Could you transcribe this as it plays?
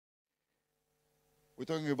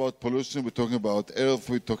We're talking about pollution, we're talking about health,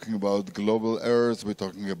 we're talking about global errors, we're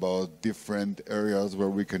talking about different areas where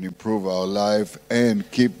we can improve our life and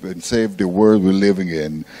keep and save the world we're living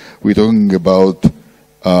in. We're talking about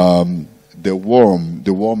the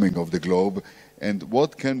warming of the globe, and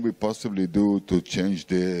what can we possibly do to change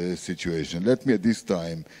the situation. Let me at this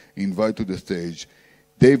time invite to the stage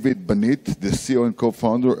David Banit, the CEO and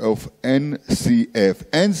co-founder of NCF.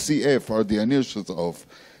 NCF are the initials of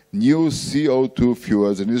New CO2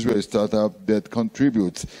 Fuels, an Israeli startup that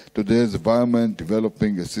contributes to the environment,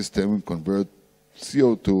 developing a system to convert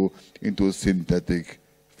CO2 into synthetic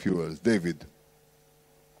fuels. David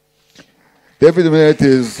Banit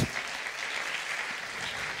is...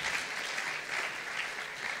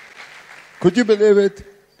 Could you believe it?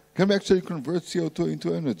 Can we actually convert CO2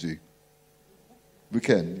 into energy? We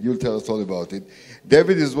can. You'll tell us all about it.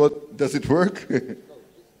 David is what... Does it work?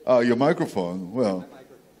 Your microphone. Well,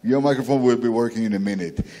 your microphone will be working in a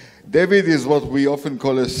minute. David is what we often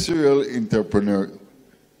call a serial entrepreneur.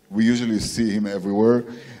 We usually see him everywhere.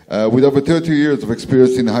 With over 30 years of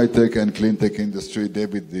experience in high-tech and clean-tech industry,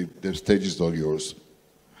 David, the stage is all yours.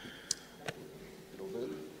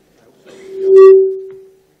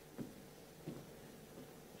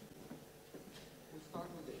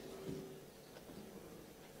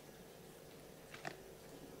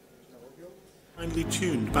 Finely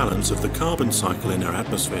tuned balance of the carbon cycle in our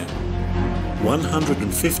atmosphere.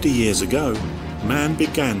 150 years ago, man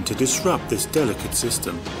began to disrupt this delicate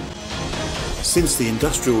system. Since the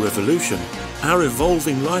Industrial Revolution, our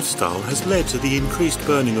evolving lifestyle has led to the increased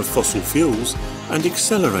burning of fossil fuels and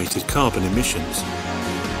accelerated carbon emissions.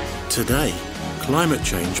 Today, climate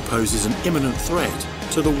change poses an imminent threat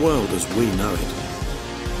to the world as we know it.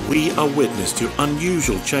 We are witness to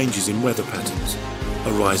unusual changes in weather patterns,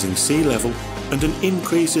 a rising sea level, and an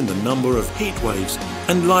increase in the number of heat waves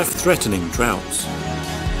and life-threatening droughts.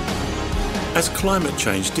 As climate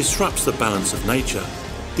change disrupts the balance of nature,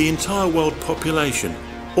 the entire world population,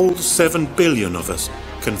 all 7 billion of us,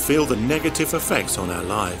 can feel the negative effects on our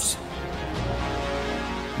lives.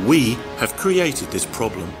 We have created this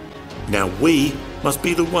problem. Now we must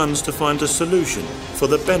be the ones to find a solution for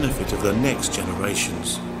the benefit of the next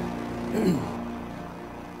generations.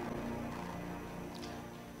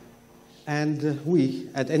 And we,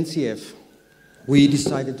 at NCF, we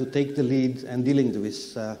decided to take the lead in dealing with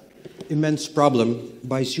this immense problem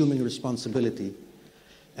by assuming responsibility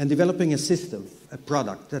and developing a system, a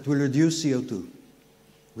product that will reduce CO2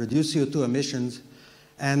 emissions,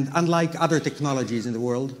 and unlike other technologies in the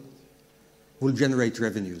world, will generate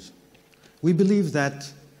revenues. We believe that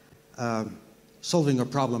solving a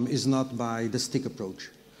problem is not by the stick approach.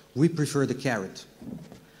 We prefer the carrot.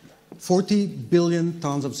 40 billion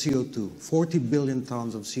tons of CO2, 40 billion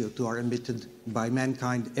tons of CO2 are emitted by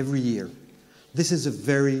mankind every year. This is a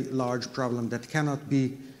very large problem that cannot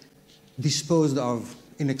be disposed of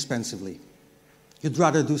inexpensively. You'd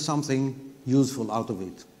rather do something useful out of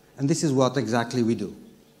it. And this is what exactly we do.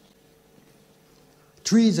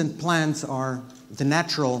 Trees and plants are the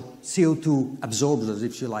natural CO2 absorbers,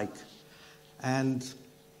 if you like. And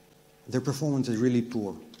their performance is really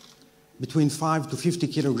poor. Between 5 to 50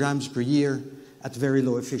 kilograms per year at very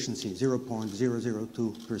low efficiency,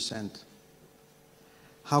 0.002%.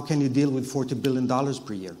 How can you deal with $40 billion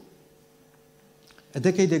per year? A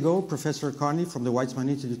decade ago, Professor Carney from the Weizmann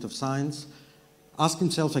Institute of Science asked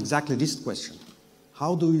himself exactly this question.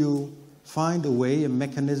 How do you find a way, a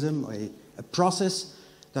mechanism, a process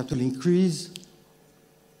that will increase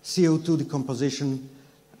CO2 decomposition,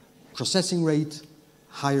 processing rate,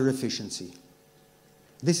 higher efficiency?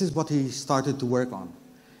 This is what he started to work on.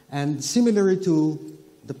 And similarly to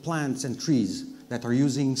the plants and trees that are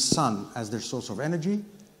using sun as their source of energy,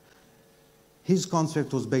 his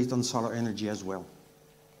concept was based on solar energy as well.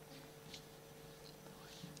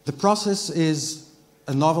 The process is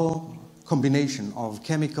a novel combination of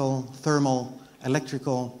chemical, thermal,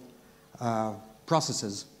 electrical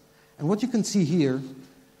processes. And what you can see here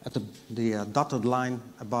at the dotted line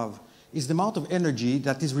above is the amount of energy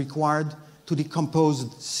that is required to decompose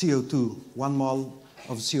CO2. 1 mole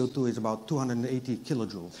of CO2 is about 280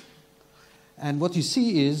 kilojoules. And what you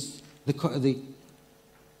see is the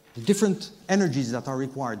different energies that are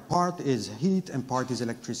required. Part is heat and part is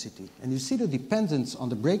electricity. And you see the dependence on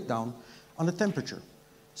the breakdown on the temperature.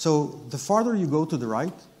 So the farther you go to the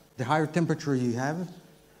right, the higher temperature you have,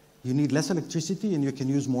 you need less electricity and you can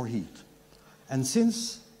use more heat. And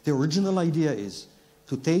since the original idea is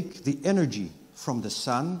to take the energy from the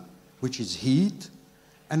sun, which is heat,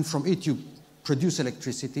 and from it you produce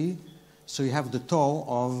electricity, so you have the toll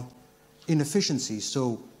of inefficiency.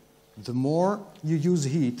 So the more you use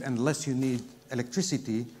heat and less you need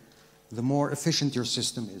electricity, the more efficient your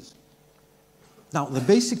system is. Now, the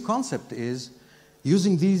basic concept is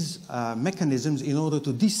using these mechanisms in order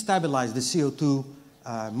to destabilize the CO2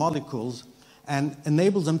 molecules and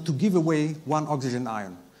enable them to give away one oxygen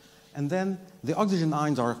ion. And then the oxygen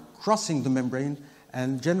ions are crossing the membrane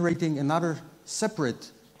and generating another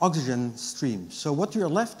separate oxygen stream. So what you're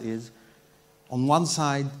left is, on one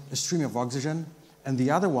side, a stream of oxygen, and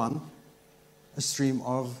the other one, a stream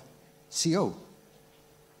of CO.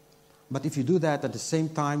 But if you do that at the same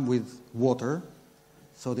time with water,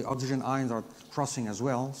 so the oxygen ions are crossing as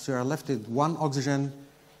well, so you're left with one oxygen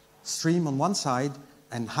stream on one side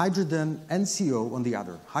and hydrogen and CO on the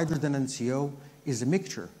other. Hydrogen and CO is a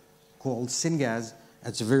mixture called syngas.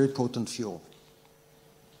 It's a very potent fuel.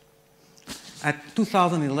 At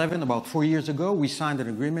 2011, about 4 years ago, we signed an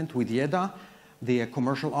agreement with YEDA, the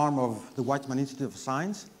commercial arm of the Weizmann Institute of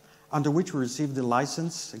Science, under which we received the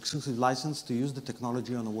license, exclusive license, to use the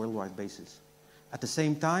technology on a worldwide basis. At the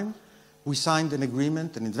same time, we signed an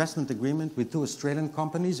agreement, an investment agreement with 2 Australian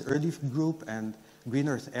companies, Erdif Group and Green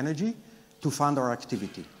Earth Energy, to fund our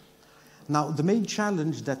activity. Now, the main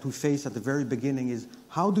challenge that we face at the very beginning is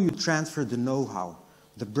how do you transfer the know-how,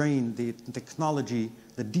 the brain, the technology,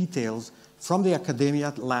 the details from the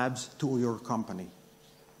academia labs to your company?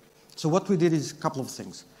 So what we did is a couple of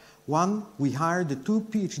things. One, we hired the 2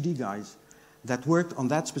 PhD guys that worked on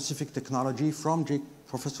that specific technology from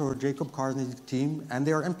Professor Jacob Carney's team, and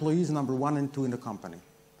they are employees number 1 and 2 in the company.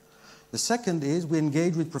 The second is we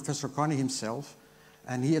engaged with Professor Carney himself,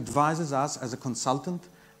 and he advises us as a consultant,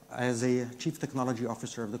 as a chief technology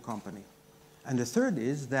officer of the company. And the third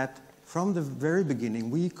is that from the very beginning,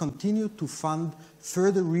 we continue to fund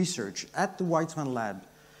further research at the Weizmann lab,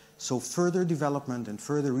 so further development and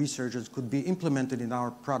further researches could be implemented in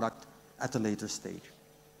our product at a later stage.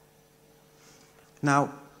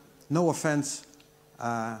 Now, no offense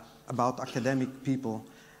about academic people,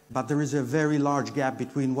 but there is a very large gap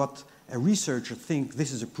between what a researcher thinks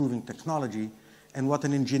this is a proven technology and what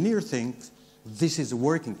an engineer thinks this is a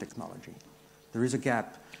working technology. There is a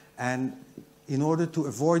gap. And in order to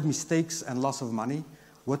avoid mistakes and loss of money,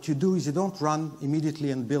 what you do is you don't run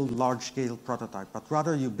immediately and build large-scale prototype, but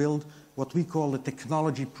rather you build what we call a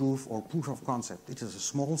technology proof or proof of concept. It is a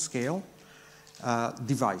small-scale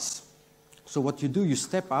device. So what you do, you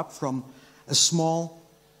step up from a small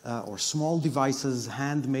devices,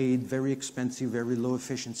 handmade, very expensive, very low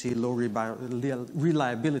efficiency, low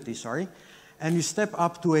reliability, and you step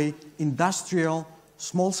up to a industrial,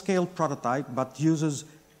 small-scale prototype, but uses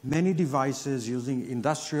many devices using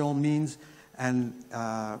industrial means and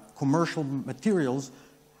commercial materials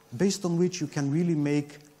based on which you can really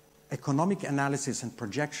make economic analysis and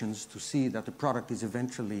projections to see that the product is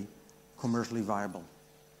eventually commercially viable.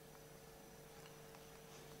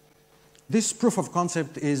 This proof of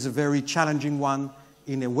concept is a very challenging one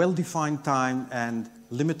in a well-defined time and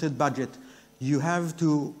limited budget. You have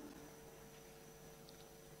to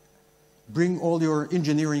bring all your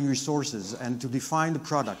engineering resources and to define the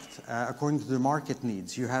product according to the market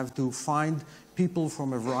needs. You have to find people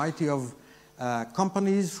from a variety of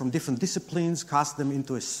companies from different disciplines, cast them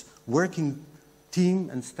into a working team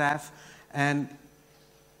and staff, and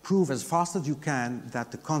prove as fast as you can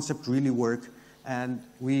that the concept really works. And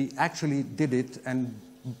we actually did it and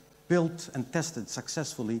built and tested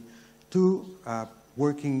successfully 2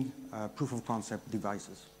 working proof of concept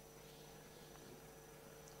devices.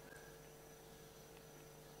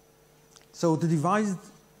 So the devised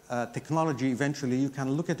technology, eventually, you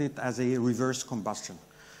can look at it as a reverse combustion.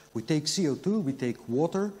 We take CO2, we take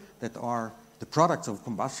water that are the products of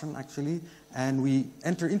combustion, actually, and we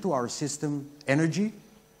enter into our system energy,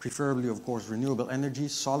 preferably, of course, renewable energy,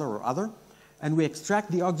 solar or other, and we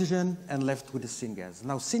extract the oxygen and left with the syngas.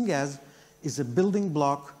 Now, syngas is a building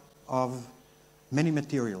block of many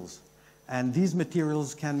materials, and these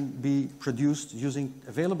materials can be produced using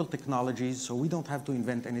available technologies, so we don't have to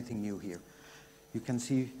invent anything new here. You can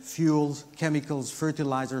see fuels, chemicals,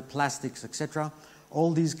 fertilizer, plastics, etc.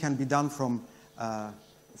 All these can be done from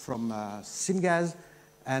syngas,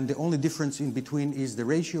 and the only difference in between is the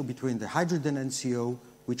ratio between the hydrogen and CO,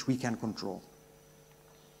 which we can control.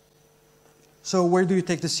 So where do you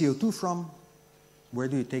take the CO2 from? Where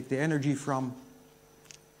do you take the energy from?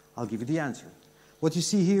 I'll give you the answer. What you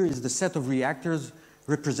see here is the set of reactors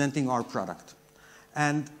representing our product.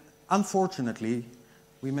 And unfortunately,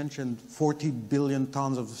 we mentioned 40 billion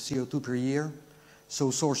tons of CO2 per year,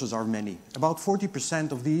 so sources are many. About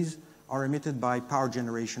 40% of these are emitted by power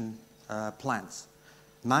generation plants,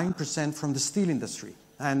 9% from the steel industry.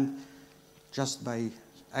 And just by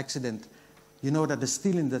accident, you know that the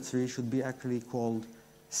steel industry should be actually called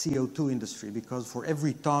CO2 industry, because for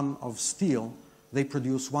every ton of steel, they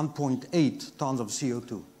produce 1.8 tons of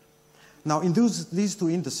CO2. Now, in these two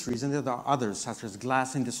industries, and there are others, such as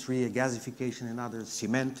glass industry, gasification, and others,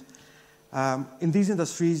 cement, in these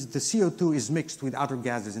industries, the CO2 is mixed with other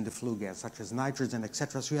gases in the flue gas, such as nitrogen,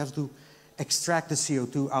 etc. So you have to extract the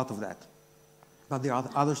CO2 out of that. But there are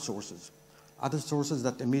other sources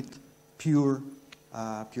that emit pure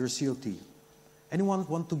CO2. Anyone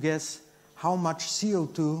want to guess how much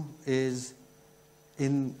CO2 is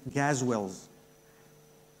in gas wells?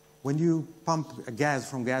 When you pump gas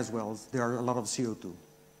from gas wells, there are a lot of CO2.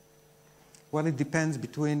 Well, it depends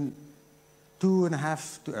between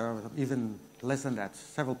 2.5 to even less than that,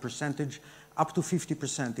 several percentage, up to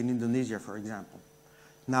 50% in Indonesia, for example.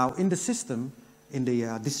 Now, in the system, in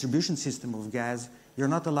the distribution system of gas, you're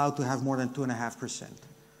not allowed to have more than 2.5%.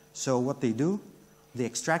 So what they do, they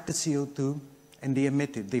extract the CO2 and they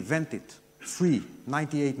emit it, they vent it, free,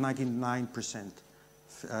 98, 99%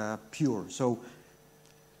 pure. So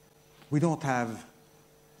we don't have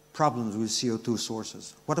problems with CO2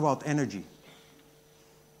 sources. What about energy?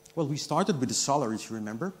 Well, we started with the solar, if you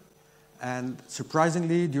remember. And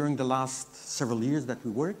surprisingly, during the last several years that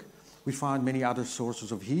we work, we found many other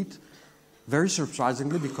sources of heat. Very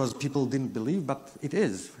surprisingly, because people didn't believe, but it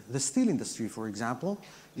is. The steel industry, for example,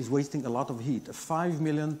 is wasting a lot of heat. A 5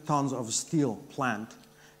 million tons of steel plant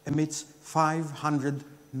emits 500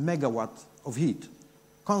 megawatts of heat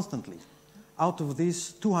constantly. Out of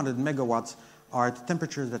these, 200 megawatts are at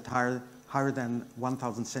temperatures that are higher than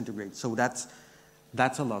 1,000 centigrade. So that's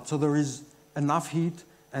a lot. So there is enough heat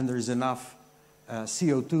and there is enough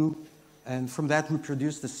CO2. And from that, we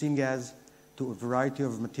produce the syngas to a variety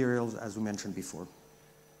of materials, as we mentioned before.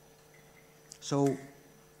 So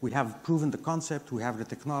we have proven the concept, we have the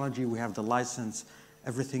technology, we have the license,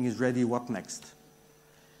 everything is ready. What next?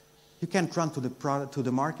 You can't run to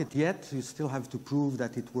the market yet. You still have to prove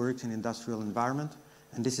that it works in industrial environment,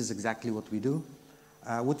 and this is exactly what we do.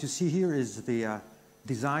 What you see here is the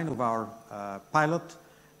design of our pilot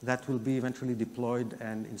that will be eventually deployed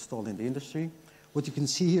and installed in the industry. What you can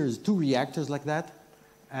see here is 2 reactors like that,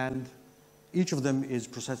 and each of them is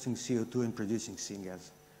processing CO2 and producing syngas.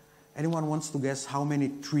 Anyone wants to guess how many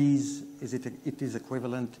trees it is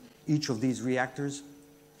equivalent, each of these reactors?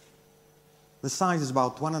 The size is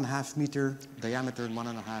about 1.5 meter diameter and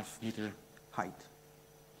 1.5 meter height.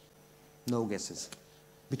 No guesses.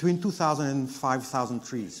 Between 2,000 and 5,000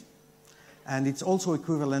 trees. And it's also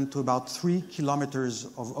equivalent to about 3 kilometers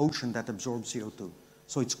of ocean that absorb CO2.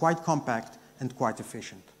 So it's quite compact and quite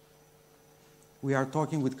efficient. We are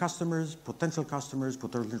talking with customers, potential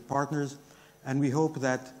partners, and we hope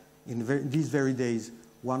that in these very days,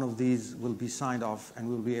 one of these will be signed off and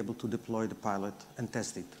we'll be able to deploy the pilot and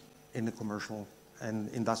test it in the commercial and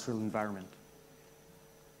industrial environment.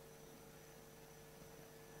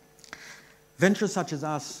 Ventures such as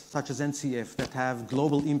us, such as NCF, that have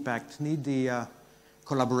global impact need the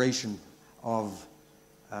collaboration of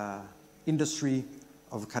industry,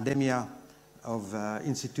 of academia, of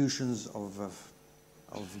institutions, of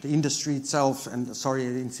the industry itself, and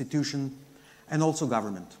the institution, and also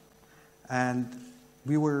government. And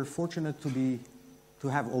we were fortunate to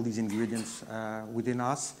have all these ingredients within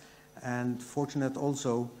us, and fortunate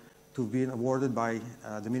also to be awarded by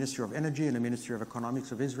the Ministry of Energy and the Ministry of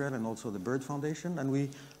Economics of Israel, and also the Bird Foundation. And we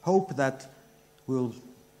hope that we'll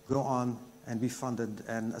go on and be funded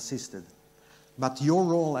and assisted. But your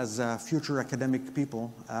role as future academic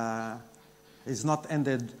people is not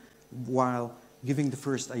ended while giving the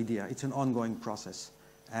first idea. It's an ongoing process.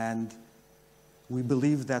 And we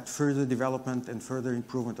believe that further development and further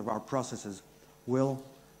improvement of our processes will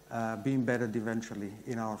be embedded eventually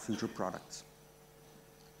in our future products.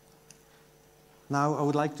 Now, I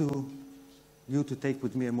would like you to take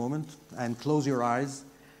with me a moment and close your eyes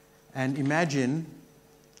and imagine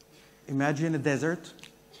a desert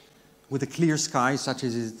with a clear sky, such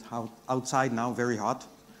as is outside now, very hot.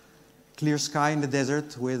 Clear sky in the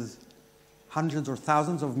desert with hundreds or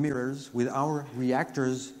thousands of mirrors with our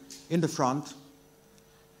reactors in the front,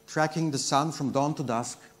 tracking the sun from dawn to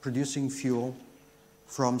dusk, producing fuel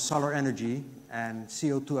from solar energy and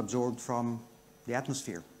CO2 absorbed from the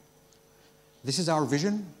atmosphere. This is our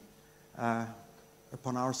vision.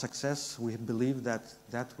 Upon our success, we believe that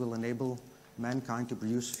that will enable mankind to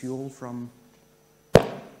produce fuel from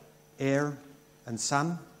air and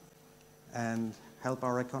sun and help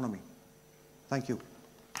our economy. Thank you.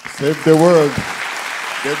 Save the world.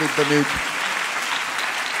 David Benit.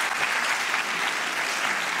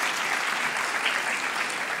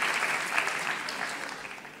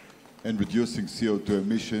 And reducing CO2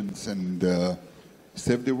 emissions and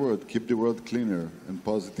Save the world, keep the world cleaner and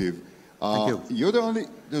positive. Thank you. You're the only,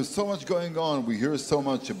 there's so much going on. We hear so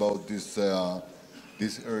much about this,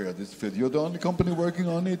 this area, this field. You're the only company working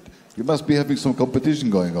on it. You must be having some competition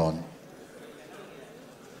going on.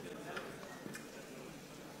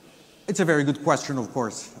 It's a very good question, of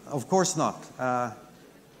course. Of course not.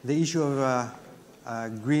 The issue of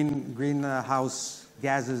greenhouse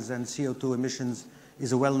gases and CO2 emissions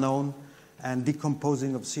is well known, and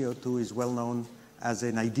decomposing of CO2 is well known as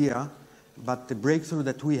an idea. But the breakthrough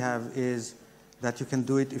that we have is that you can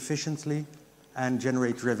do it efficiently and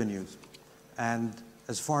generate revenues. And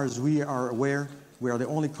as far as we are aware, we are the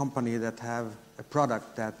only company that have a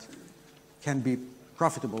product that can be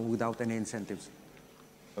profitable without any incentives.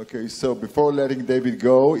 Okay, so before letting David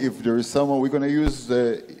go, if there is someone, we're going to use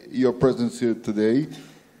your presence here today,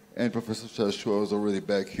 and Professor Shashua is already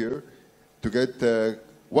back here, to get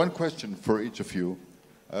one question for each of you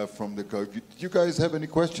from the crowd. Did you guys have any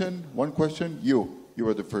question? One question? You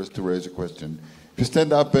were the first to raise a question. If you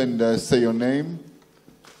stand up and say your name,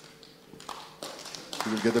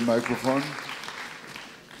 you will get the microphone.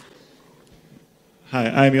 Hi,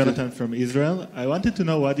 I'm Jonathan from Israel. I wanted to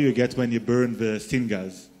know what do you get when you burn the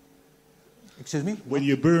syngas? Excuse me? When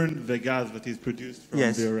you burn the gas that is produced from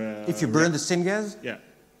Yes. their... If you burn the syngas, Yeah.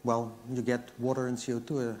 well, you get water and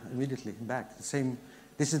CO2 immediately back. The same.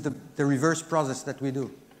 This is the reverse process that we do.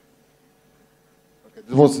 Okay,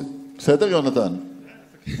 this was Seder, Jonathan.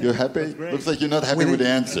 You're happy? Looks like you're not happy with the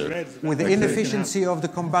answer. With the inefficiency of the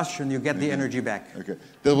combustion, you get the energy back. Okay,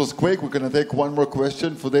 that was quick. We're going to take one more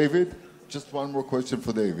question for David. Just one more question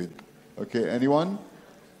for David. Okay, anyone?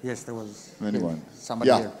 Yes, there was Anyone? somebody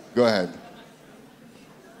Yeah, here. go ahead.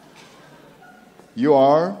 You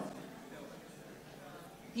are?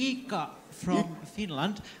 Ika from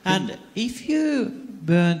Finland. And if you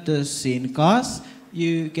burn the syngas,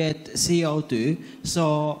 you get CO2.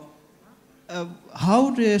 So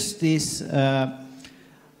how does this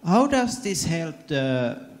help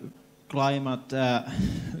the climate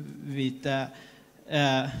with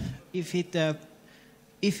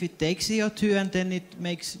if it takes CO2 and then it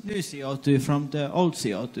makes new CO2 from the old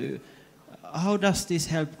CO2? How does this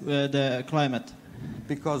help the climate?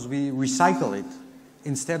 Because we recycle it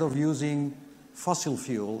instead of using fossil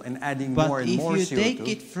fuel and adding more and more CO2. But if you take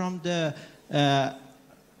it from the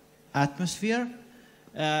atmosphere,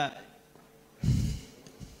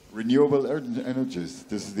 Renewable energies.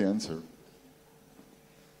 This is the answer.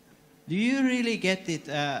 do you really get it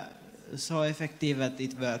so effective that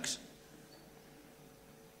it works?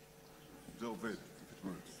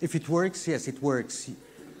 If it works, yes, it works.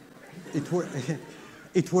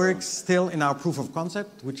 It works still in our proof of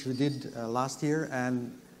concept, which we did last year,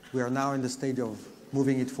 and we are now in the stage of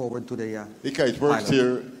moving it forward to the Ika, it works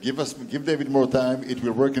pilot. here. Give David more time. It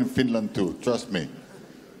will work in Finland too. Trust me.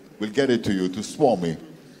 We'll get it to you, to Swami.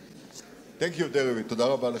 Thank you, David.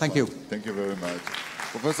 Thank you. Thank you very much.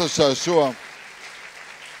 Professor Shashua.